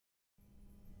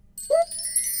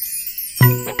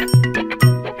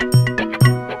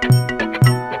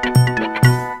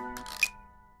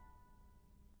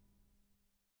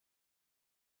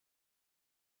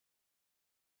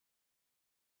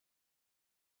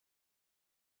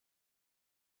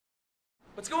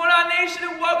What's going on, nation,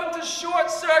 and welcome to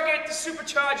Short Circuit to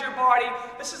Supercharge Your Body.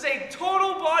 This is a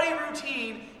total body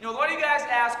routine. You know, a lot of you guys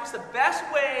ask, what's the best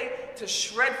way to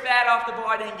shred fat off the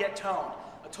body and get toned?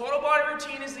 A total body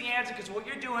routine is the answer, because what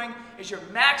you're doing is you're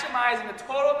maximizing the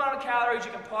total amount of calories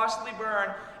you can possibly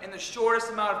burn in the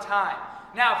shortest amount of time.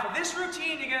 Now, for this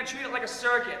routine, you're going to treat it like a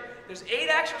circuit. There's 8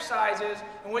 exercises,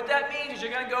 and what that means is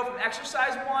you're going to go from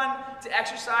exercise 1 to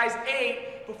exercise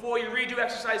 8 before you redo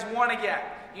exercise 1 again.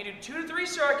 You can do 2 to 3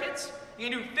 circuits, you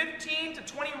can do 15 to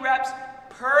 20 reps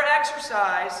per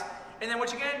exercise, and then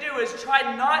what you're going to do is try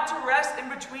not to rest in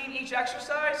between each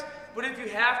exercise, but if you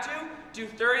have to, do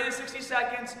 30 to 60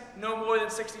 seconds, no more than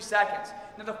 60 seconds.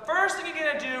 Now the first thing you're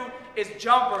going to do is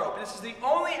jump rope. And this is the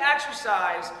only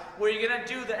exercise where you're going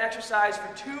to do the exercise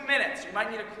for 2 minutes. You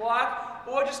might need a clock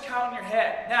or just count in your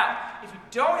head. Now, if you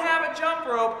don't have a jump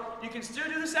rope, you can still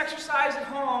do this exercise at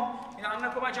home. You know, I'm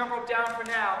going to put my jump rope down for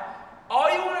now. All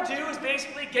you want to do is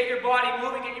basically get your body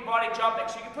moving, get your body jumping.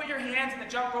 So you can put your hands in the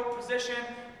jump rope position,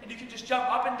 and you can just jump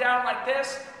up and down like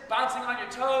this, bouncing on your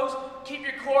toes. Keep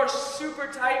your core super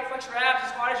tight, flex your abs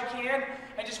as hard as you can,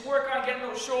 and just work on getting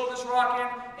those shoulders rocking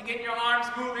and getting your arms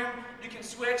moving. You can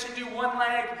switch and do one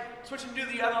leg, switch and do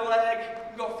the other leg. You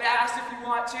can go fast if you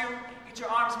want to, get your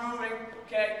arms moving,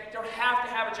 okay? You don't have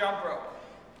to have a jump rope.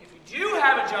 If you do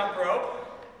have a jump rope,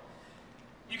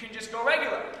 you can just go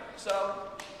regular. So,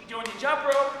 you're doing your jump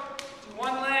rope, do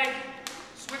one leg,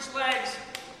 switch legs.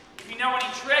 If you know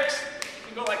any tricks, you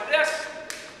can go like this.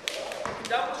 You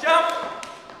can double jump.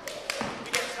 If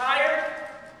you get tired,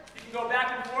 you can go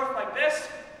back and forth like this.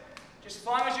 Just as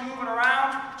long as you're moving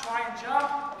around, try and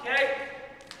jump, okay?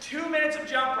 2 minutes of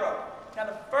jump rope. Now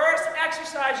the first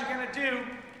exercise you're going to do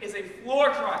is a floor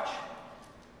crunch.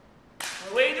 And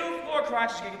the way you do a floor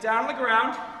crunch is you're going to get down on the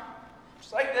ground,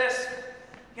 just like this.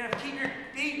 You're going to keep your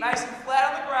feet nice and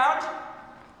flat on the ground.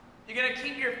 You're going to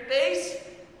keep your face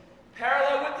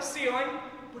parallel with the ceiling.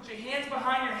 Put your hands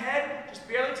behind your head, just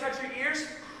barely touch your ears,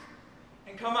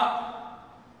 and come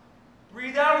up.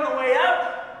 Breathe out on the way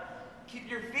up.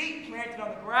 Keep your feet planted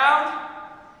on the ground.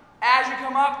 As you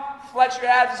come up, flex your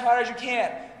abs as hard as you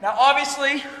can. Now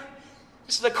obviously,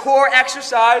 this is a core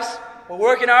exercise. We're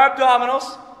working our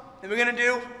abdominals, and we're going to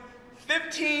do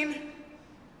 15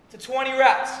 to 20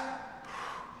 reps.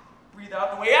 Breathe out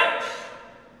on the way up.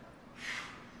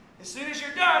 As soon as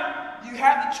you're done, you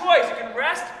have the choice. You can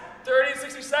rest 30 to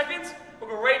 60 seconds, or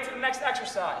go right to the next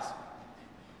exercise.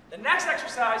 The next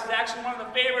exercise is actually one of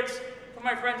the favorites from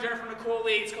my friend Jennifer Nicole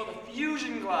Lee. It's called the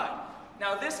Fusion Glide.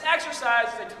 Now this exercise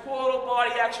is a total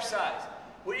body exercise.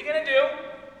 What you're going to do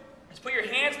is put your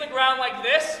hands on the ground like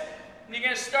this, and you're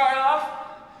going to start off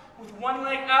with one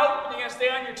leg out, and you're going to stay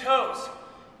on your toes.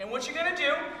 And what you're going to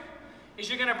do is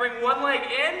you're going to bring one leg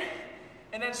in,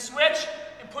 and then switch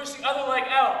and push the other leg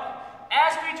out.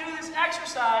 As we do this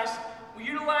exercise, we're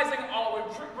utilizing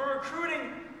we're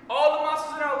recruiting all the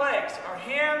muscles in our legs, our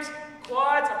hams,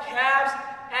 quads, our calves,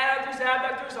 adductors,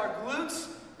 abductors, our glutes.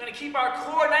 We're going to keep our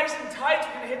core nice and tight.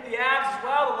 We're going to hit the abs as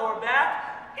well, the lower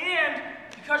back. And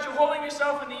because you're holding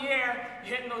yourself in the air,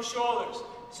 you're hitting those shoulders.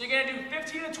 So you're going to do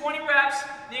 15 to 20 reps,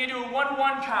 then you're going to do a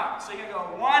 1-1 count. So you're going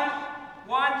to go 1,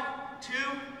 1, 2,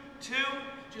 2,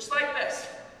 just like this.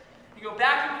 You go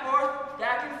back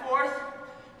and forth,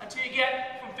 until you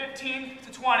get from 15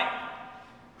 to 20.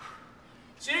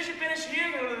 As soon as you finish here,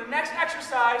 you're going to go to the next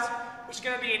exercise, which is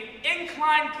going to be an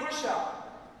incline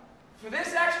push-up. For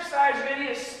this exercise, you're going to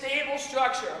need a stable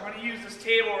structure. I'm going to use this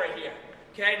table right here.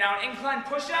 Okay, now an incline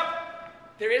push-up,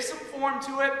 there is some form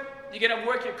to it. You're going to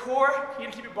work your core, you're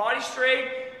going to keep your body straight,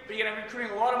 but you're going to be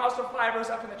recruiting a lot of muscle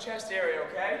fibers up in the chest area,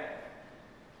 okay?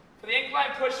 For the incline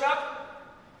push-up,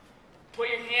 put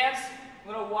your hands a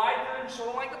little wider and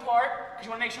shoulder length apart, because you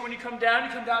want to make sure when you come down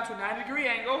to a 90-degree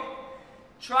angle.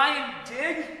 Try and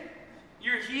dig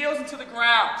your heels into the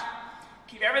ground.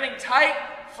 Keep everything tight.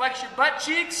 Flex your butt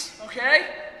cheeks, okay?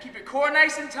 Keep your core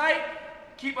nice and tight.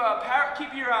 Keep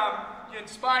your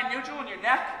spine neutral in your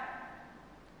neck.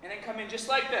 And then come in just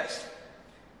like this.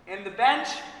 And the bench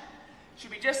should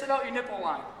be just about your nipple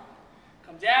line.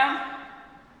 Come down,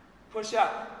 push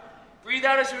up. Breathe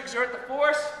out as you exert the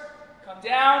force. Come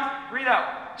down, breathe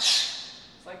out. Just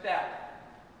like that.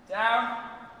 Down,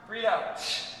 breathe out.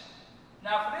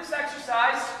 Now for this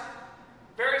exercise,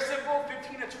 very simple,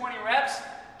 15 to 20 reps.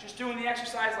 Just doing the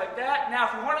exercise like that. Now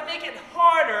if you want to make it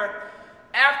harder,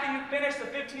 after you finish the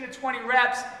 15 to 20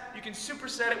 reps, you can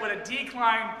superset it with a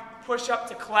decline push-up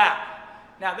to clap.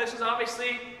 Now this is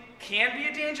obviously can be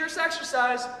a dangerous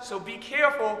exercise, so be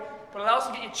careful, but it'll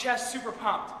also get your chest super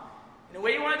pumped. And the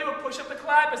way you want to do a push-up to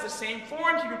clap is the same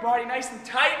form. Keep your body nice and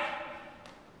tight.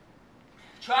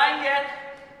 Try and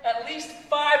get at least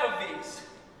 5 of these.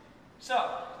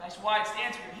 So, nice wide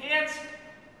stance with your hands.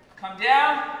 Come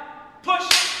down, push,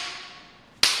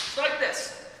 just like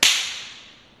this.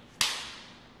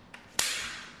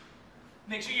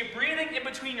 Make sure you're breathing in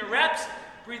between your reps.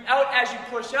 Breathe out as you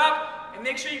push up, and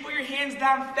make sure you put your hands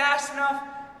down fast enough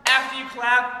after you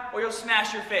clap, or you'll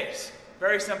smash your face.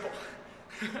 Very simple.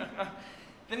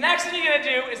 The next thing you're going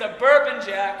to do is a Burp N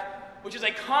Jack, which is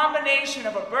a combination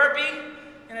of a burpee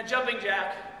and a jumping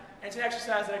jack. And it's an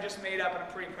exercise that I just made up, and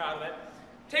I'm pretty proud of it.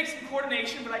 Takes some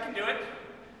coordination, but I can do it.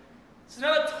 It's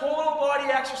another total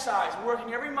body exercise,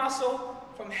 working every muscle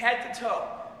from head to toe.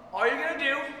 All you're going to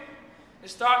do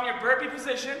is start in your burpee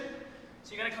position.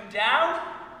 So you're going to come down,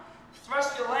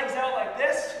 thrust your legs out like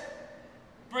this,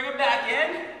 bring them back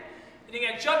in, and you're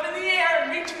going to jump in the air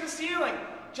and reach for the ceiling.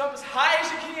 Jump as high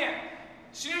as you can.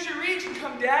 As soon as you reach and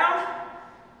come down,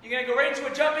 you're going to go right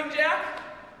into a jumping jack,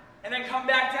 and then come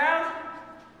back down,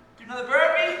 do another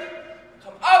burpee,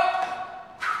 come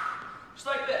up, just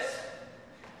like this.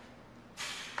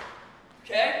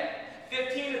 Okay?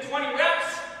 15 to 20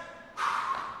 reps.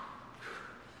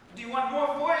 Do one more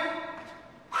for you.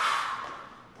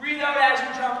 Breathe out as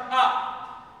you jump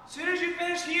up. As soon as you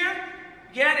finish here,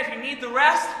 again, if you need the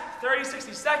rest, 30,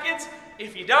 60 seconds.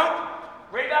 If you don't,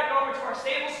 right back over to our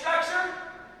stable structure.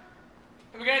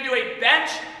 And we're going to do a bench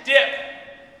dip.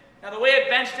 Now the way a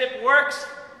bench dip works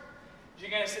is you're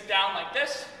going to sit down like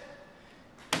this.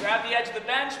 Grab the edge of the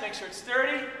bench, make sure it's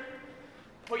sturdy.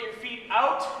 Put your feet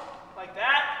out like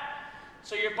that,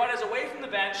 so your butt is away from the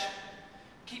bench.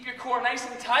 Keep your core nice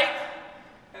and tight,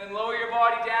 and then lower your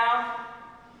body down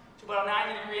to about a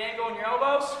 90-degree angle in your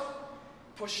elbows.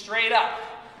 Push straight up.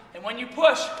 And when you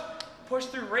push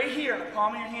through right here in the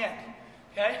palm of your hand.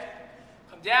 Okay?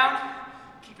 Come down,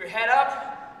 keep your head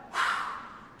up,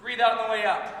 breathe out on the way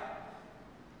up.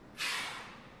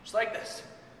 Just like this.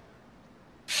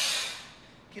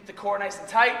 Keep the core nice and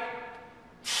tight.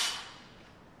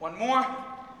 One more.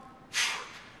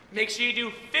 Make sure you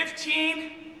do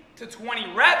 15 to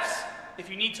 20 reps. If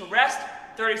you need to rest,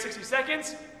 30, 60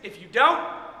 seconds. If you don't,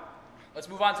 let's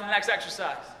move on to the next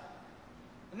exercise.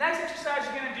 The next exercise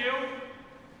you're going to do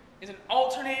is an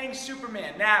alternating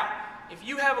Superman. Now, if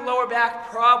you have lower back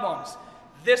problems,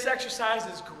 this exercise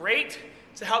is great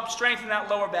to help strengthen that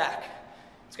lower back.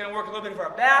 It's going to work a little bit of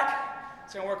our back,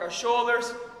 it's going to work our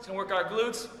shoulders, it's going to work our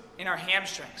glutes and our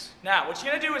hamstrings. Now, what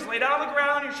you're going to do is lay down on the ground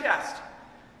on your chest.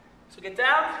 So get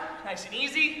down, nice and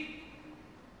easy.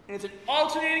 And it's an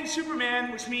alternating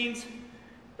Superman, which means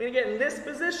we're going to get in this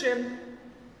position,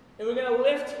 and we're going to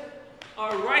lift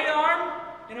our right arm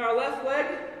and our left leg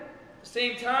at the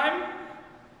same time,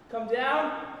 come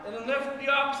down, and then lift the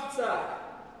opposite side.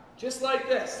 Just like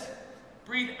this.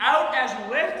 Breathe out as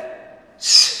you lift,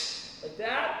 like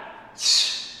that.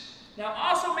 Now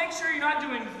also make sure you're not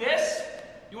doing this.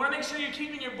 You want to make sure you're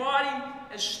keeping your body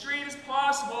as straight as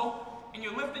possible, and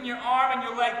you're lifting your arm and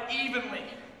your leg evenly.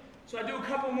 So I do a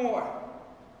couple more.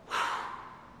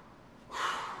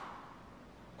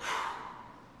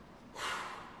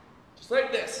 Just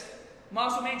like this. I'm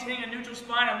also maintaining a neutral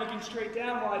spine. I'm looking straight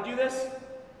down while I do this.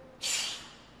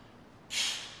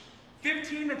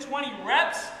 15 to 20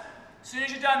 reps. As soon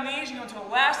as you're done these, you go into the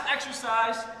last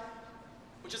exercise,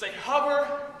 which is a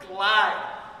hover glide.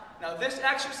 Now this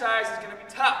exercise is going to be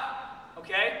tough,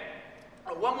 okay?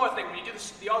 One more thing, when you do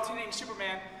the alternating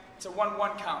Superman, it's a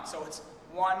 1-1 count. So it's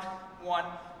 1, 1,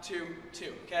 2,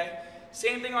 2, okay?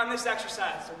 Same thing on this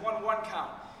exercise, it's a 1-1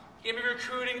 count. You're going to be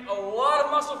recruiting a lot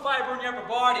of muscle fiber in your upper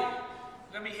body.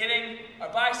 We're going to be hitting our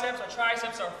biceps, our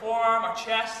triceps, our forearm, our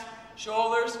chest,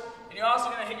 shoulders, and you're also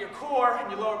going to hit your core and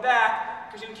your lower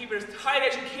back, because you're going to keep it as tight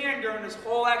as you can during this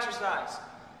whole exercise.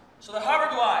 So the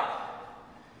hover glide.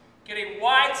 Get a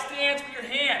wide stance with your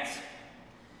hands.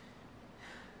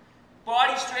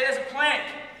 Body straight as a plank.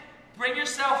 Bring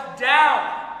yourself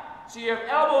down. So your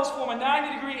elbows form a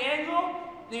 90-degree angle.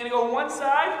 You're going to go one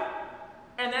side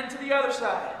and then to the other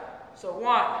side. So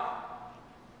 1,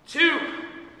 2,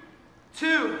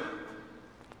 2,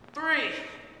 3,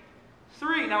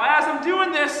 3. Now as I'm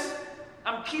doing this,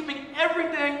 I'm keeping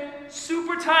everything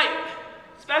super tight,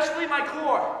 especially my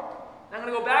core. And I'm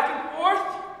going to go back and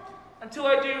forth until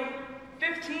I do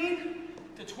 15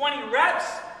 to 20 reps.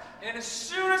 And as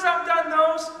soon as I'm done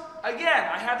those, again,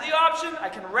 I have the option, I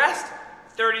can rest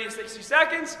 30 to 60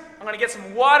 seconds. I'm going to get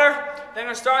some water. Then I'm going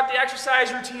to start the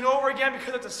exercise routine over again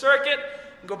because it's a circuit.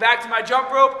 And go back to my jump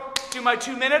rope, do my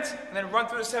 2 minutes, and then run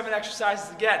through the 7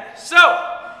 exercises again. So,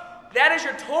 that is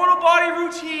your total body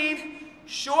routine,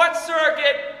 short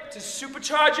circuit to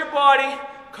supercharge your body.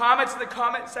 Comments in the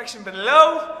comment section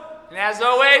below. And as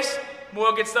always,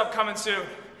 more good stuff coming soon.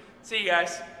 See you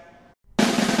guys.